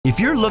If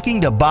you're looking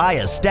to buy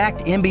a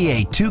stacked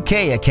NBA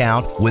 2K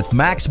account with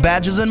max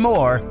badges and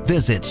more,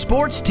 visit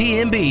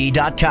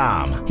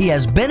sportstmb.com. He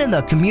has been in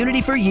the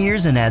community for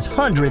years and has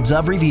hundreds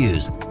of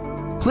reviews.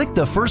 Click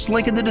the first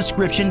link in the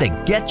description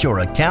to get your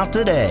account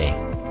today.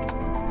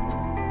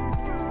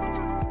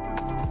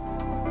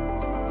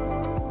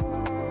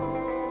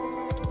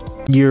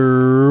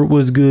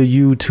 What's good,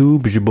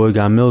 YouTube? It's your boy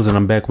God Mills, and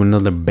I'm back with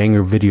another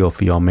banger video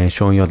for y'all, man,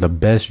 showing y'all the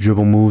best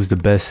dribble moves, the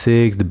best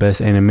Sigs, the best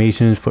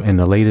animations for in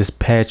the latest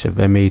patch of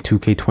NBA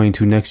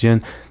 2K22 Next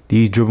Gen.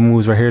 These dribble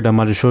moves right here that I'm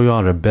about to show y'all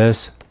are the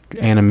best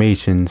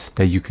animations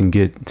that you can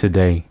get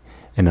today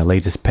in the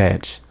latest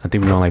patch. I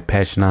think we're on like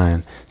patch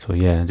 9. So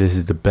yeah, this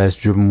is the best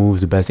dribble moves,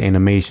 the best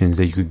animations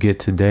that you could get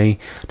today.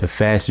 The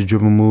fastest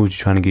dribble moves.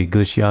 You're trying to get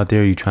glitchy out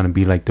there, you're trying to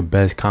be like the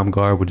best comp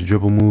guard with the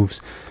dribble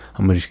moves.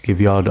 I'm gonna just give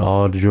y'all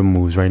all the dribble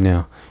moves right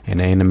now and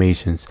the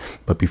animations.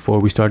 But before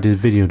we start this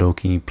video though,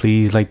 can you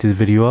please like this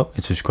video up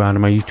and subscribe to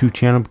my YouTube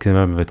channel, because I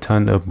have a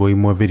ton of way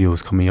more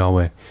videos coming y'all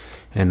way.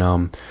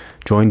 And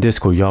join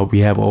Discord, y'all.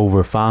 We have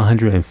over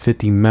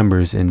 550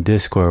 members in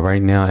Discord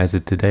right now as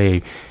of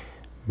today.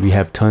 We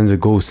have tons of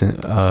ghosts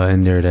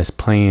in there that's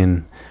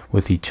playing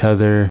with each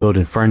other,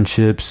 building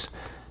friendships,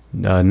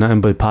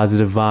 nothing but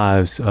positive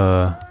vibes,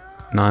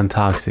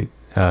 non-toxic.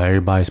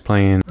 Everybody's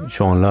playing,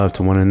 showing love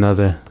to one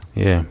another.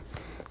 Yeah,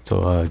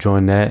 so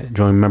join that,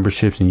 join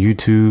memberships in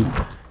YouTube,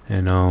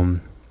 and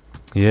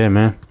yeah,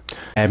 man,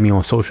 add me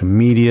on social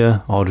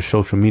media. All the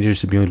social media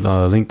should be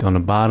linked on the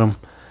bottom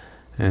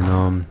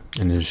and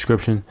in the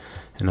description.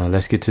 And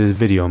let's get to this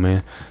video,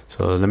 man.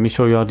 So let me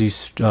show y'all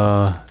these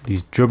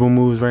dribble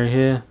moves right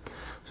here.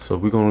 So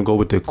we're gonna go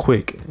with the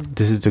quick.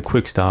 This is the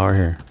quick style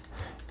right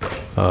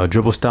here.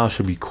 Dribble style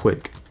should be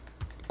quick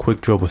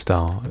dribble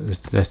style.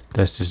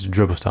 That's just the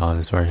dribble style.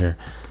 This right here.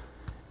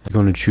 You're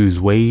gonna choose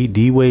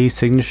D-Wave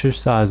signature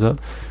size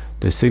up.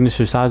 The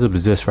signature size up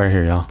is this right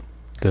here, y'all.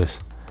 That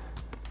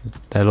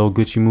little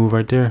glitchy move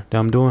right there that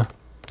I'm doing.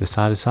 The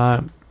side to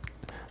side.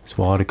 That's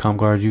what all the comp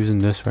guards using.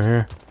 This right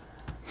here.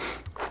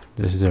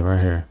 This is it right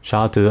here.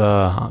 Shout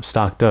out to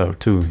Stocked Up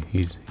too.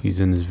 He's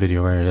in this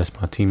video right here. That's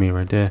my teammate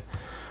right there.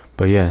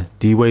 But yeah,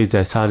 D-Wave's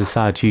that side to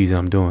side cheese that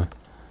I'm doing.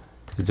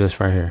 It's this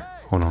right here.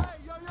 Hold on.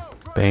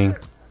 Bang,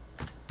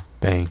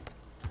 bang.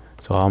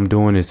 So all I'm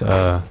doing is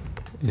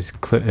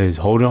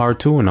holding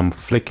R2 and I'm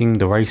flicking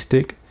the right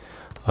stick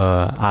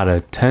out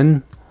of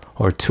 10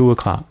 or 2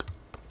 o'clock,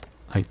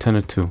 like 10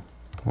 or 2.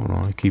 Hold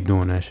on, I keep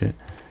doing that shit.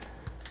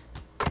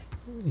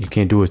 You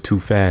can't do it too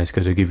fast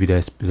because it'll give you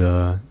that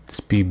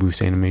speed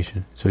boost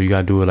animation. So you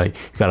gotta do it like,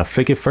 you gotta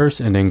flick it first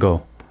and then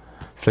go.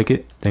 Flick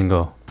it, then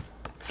go.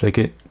 Flick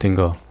it, then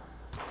go.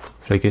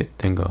 Flick it,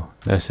 then go.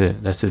 That's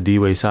it. That's the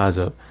D-Wave size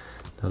up.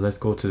 Now let's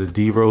go to the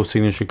D-Roll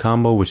signature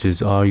combo, which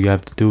is all you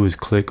have to do is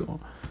click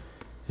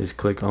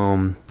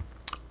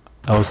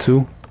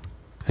L2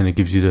 and it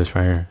gives you this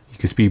right here. You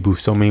can speed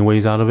boost so many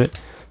ways out of it.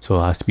 So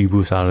I speed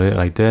boost out of it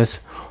like this.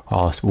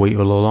 I'll wait a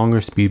little longer,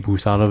 speed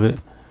boost out of it.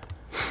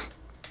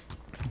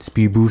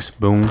 Speed boost,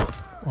 boom.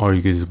 Or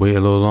you can just wait a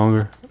little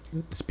longer,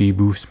 speed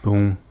boost,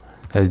 boom.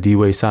 That's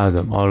D-Wave size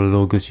up. All the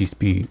little glitchy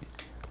speed,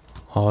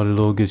 all the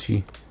little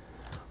glitchy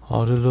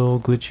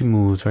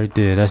moves right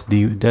there. That's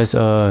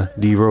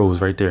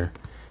D-Rose right there.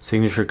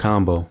 Signature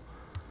combo.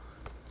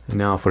 And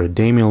now for the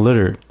Damian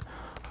Lillard.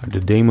 The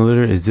Damian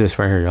Lillard is this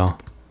right here, y'all.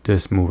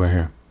 This move right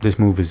here. This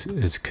move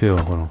is kill.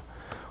 Hold on.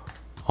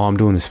 All I'm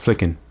doing is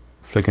flicking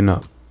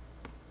up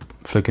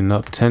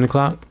 10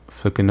 o'clock,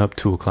 flicking up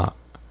 2 o'clock.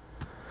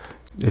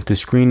 If the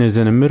screen is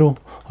in the middle,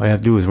 all you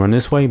have to do is run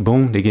this way,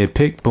 boom, they get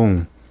picked,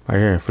 boom, right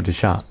here for the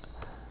shot.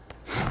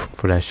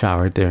 For that shot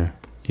right there.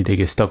 They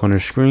get stuck on the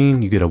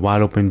screen, you get a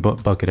wide open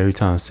bucket every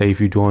time. Say if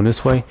you're doing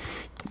this way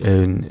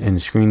and the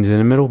screen is in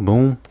the middle,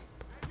 boom,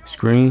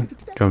 screen,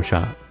 jump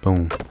shot,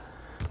 boom.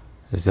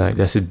 That's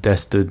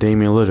the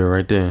Damian Lillard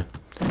right there.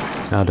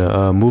 Now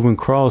the moving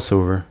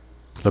crossover,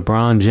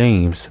 LeBron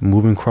James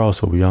moving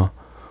crossover, y'all.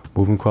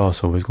 Moving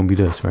crossover. It's gonna be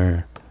this right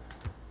here.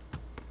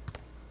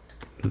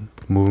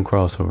 Moving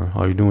crossover.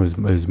 All you're doing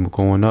is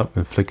going up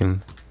and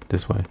flicking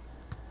this way.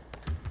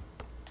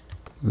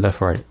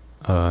 Left, right.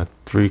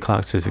 3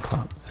 o'clock, 6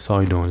 o'clock. That's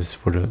all you're doing. This is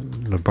for the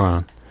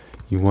LeBron.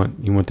 You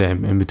want that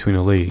in between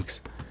the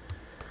legs.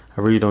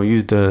 I really don't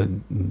use the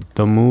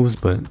moves,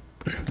 but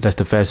that's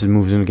the fastest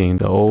moves in the game.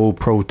 The old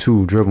Pro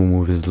 2 dribble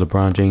move is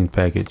LeBron James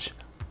package.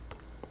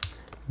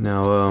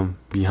 Now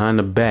behind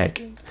the back,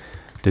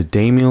 the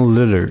Damian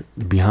Lillard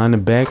behind the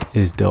back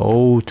is the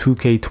old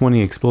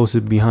 2K20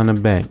 explosive behind the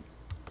back.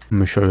 I'm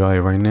gonna show y'all it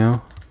right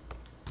now.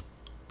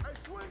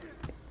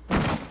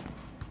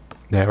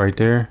 That right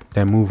there,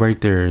 that move right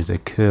there is a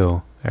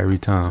kill every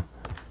time.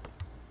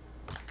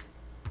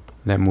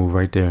 That move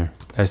right there,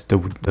 that's the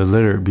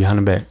Lillard behind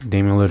the back,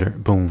 Damian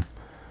Lillard, boom.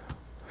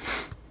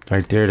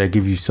 Right there, that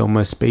gives you so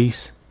much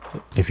space.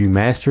 If you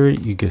master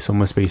it, you get so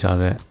much space out of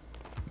that.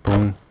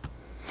 Boom.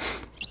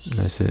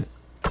 That's it.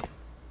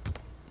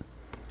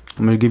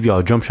 I'm gonna give y'all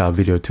a jump shot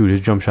video too. This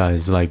jump shot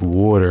is like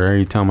water.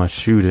 Every time I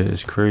shoot it,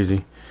 it's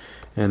crazy.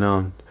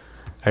 And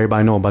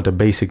everybody know about the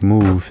basic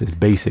move. It's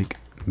basic.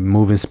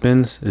 moving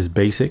spins is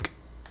basic.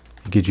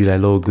 It gives you that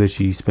little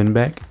glitchy spin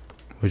back,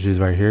 which is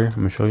right here. I'm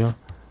gonna show y'all.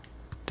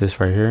 This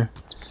right here.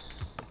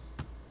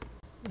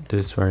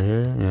 This right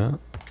here, yeah.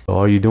 So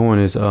all you're doing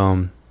is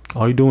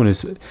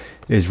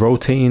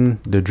rotating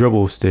the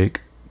dribble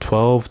stick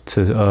 12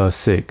 to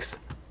 6,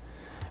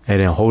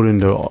 and then holding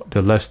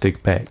the left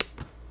stick back.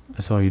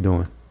 That's all you're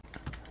doing.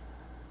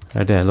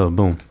 Right there, look,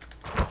 boom.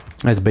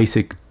 That's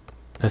basic.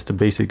 That's the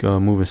basic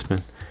moving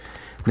spin.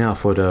 Now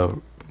for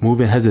the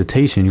moving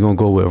hesitation, you're gonna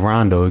go with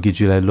rondo. It gives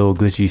you that little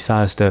glitchy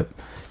side step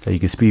that you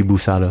can speed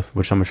boost out of,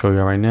 which I'm gonna show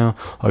you right now.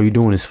 All you're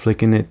doing is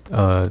flicking it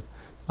out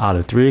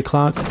of 3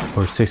 o'clock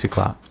or 6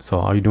 o'clock. So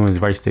all you're doing is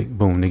right stick,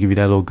 boom. They give you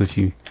that little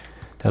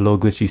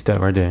glitchy step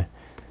right there.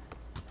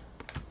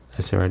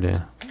 That's it right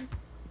there.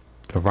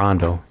 The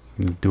rondo,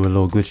 you can do a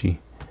little glitchy.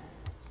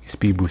 You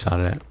speed boost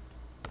out of that.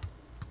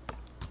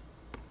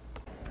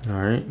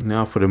 Alright,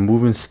 now for the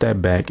moving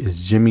step back is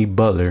Jimmy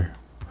Butler.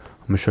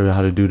 I'm gonna show you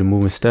how to do the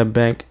moving step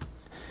back.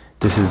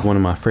 This is one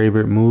of my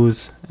favorite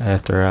moves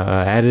after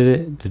I added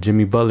it, the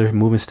Jimmy Butler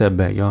moving step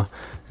back, y'all.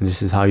 And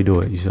this is how you do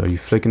it. So you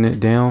flicking it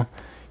down,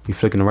 you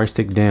flicking the right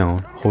stick down,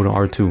 holding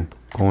R2,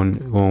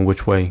 going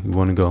which way you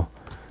want to go.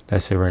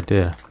 That's it right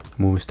there.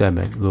 Moving step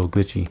back, a little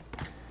glitchy.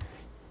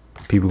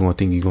 People gonna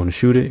think you're gonna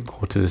shoot it,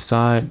 go to the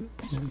side,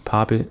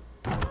 pop it,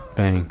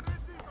 bang.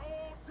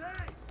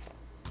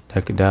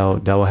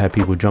 That will have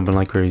people jumping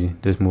like crazy.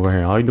 This move right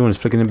here, all you're doing is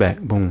flicking it back,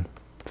 boom,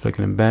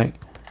 flicking it back,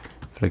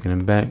 flicking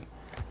it back.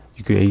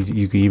 You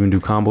could even do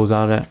combos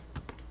out of that.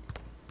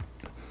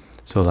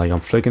 So like I'm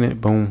flicking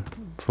it, boom,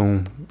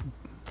 boom,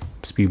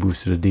 speed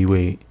boost to the D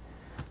Wade.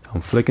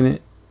 I'm flicking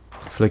it,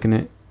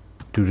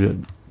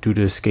 do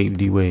the escape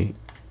D Wade.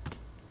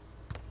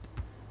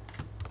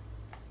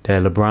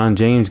 That LeBron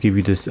James give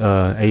you this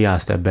AI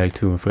step back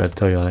too. I forgot to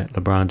tell y'all that.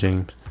 LeBron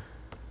James.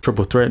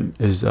 Triple threat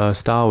is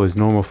style is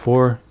normal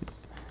 4.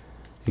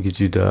 It gets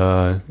you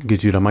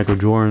the Michael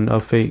Jordan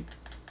up fake.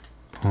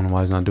 I don't know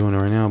why it's not doing it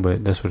right now,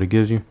 but that's what it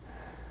gives you.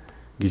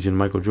 Gives you the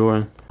Michael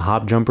Jordan.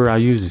 Hop jumper I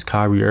use is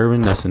Kyrie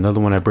Irving. That's another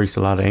one that breaks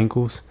a lot of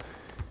ankles.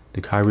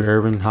 The Kyrie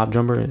Irving hop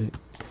jumper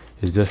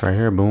is this right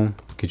here. Boom.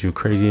 Get you a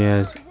crazy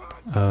ass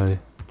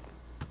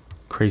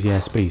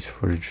space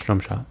for the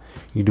jump shot.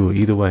 You do it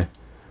either way.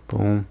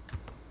 Boom,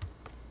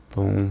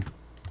 boom,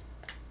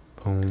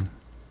 boom.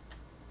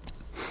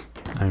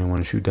 I didn't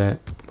want to shoot that,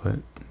 but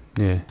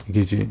yeah, it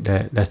gives you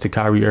that. That's the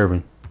Kyrie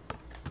Irving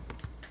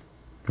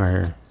right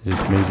here.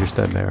 Just major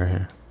step back right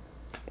here.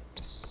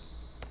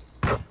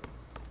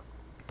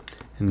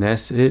 And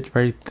that's it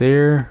right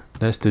there.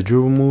 That's the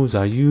dribble moves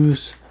I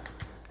use.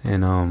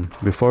 And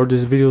before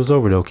this video is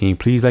over though, can you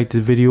please like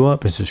this video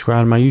up and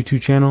subscribe to my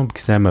YouTube channel,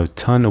 because I have a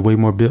ton of way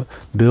more build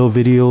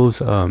videos,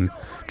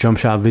 jump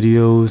shot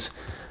videos,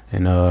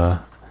 and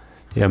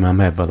yeah man, I'm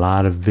gonna have a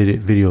lot of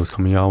videos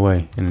coming your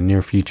way in the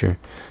near future.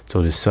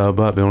 So to sub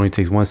up, it only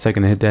takes 1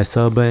 second to hit that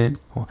sub button.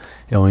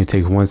 It only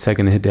takes 1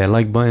 second to hit that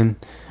like button,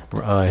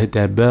 hit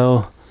that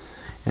bell,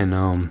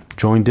 and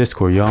join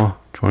Discord, y'all.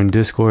 Join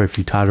Discord if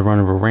you're tired of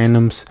running with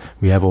randoms.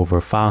 We have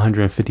over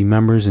 550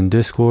 members in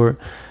Discord.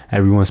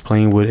 Everyone's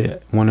playing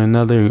with one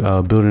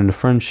another, building the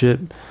friendship,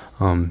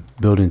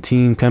 building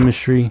team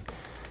chemistry,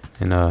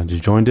 and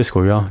just join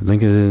Discord, y'all.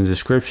 Link is in the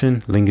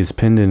description. Link is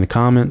pinned in the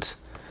comments.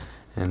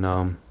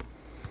 And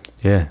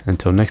yeah,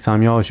 until next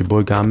time, y'all, it's your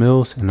boy GAWD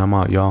Mills, and I'm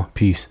out, y'all.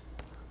 Peace.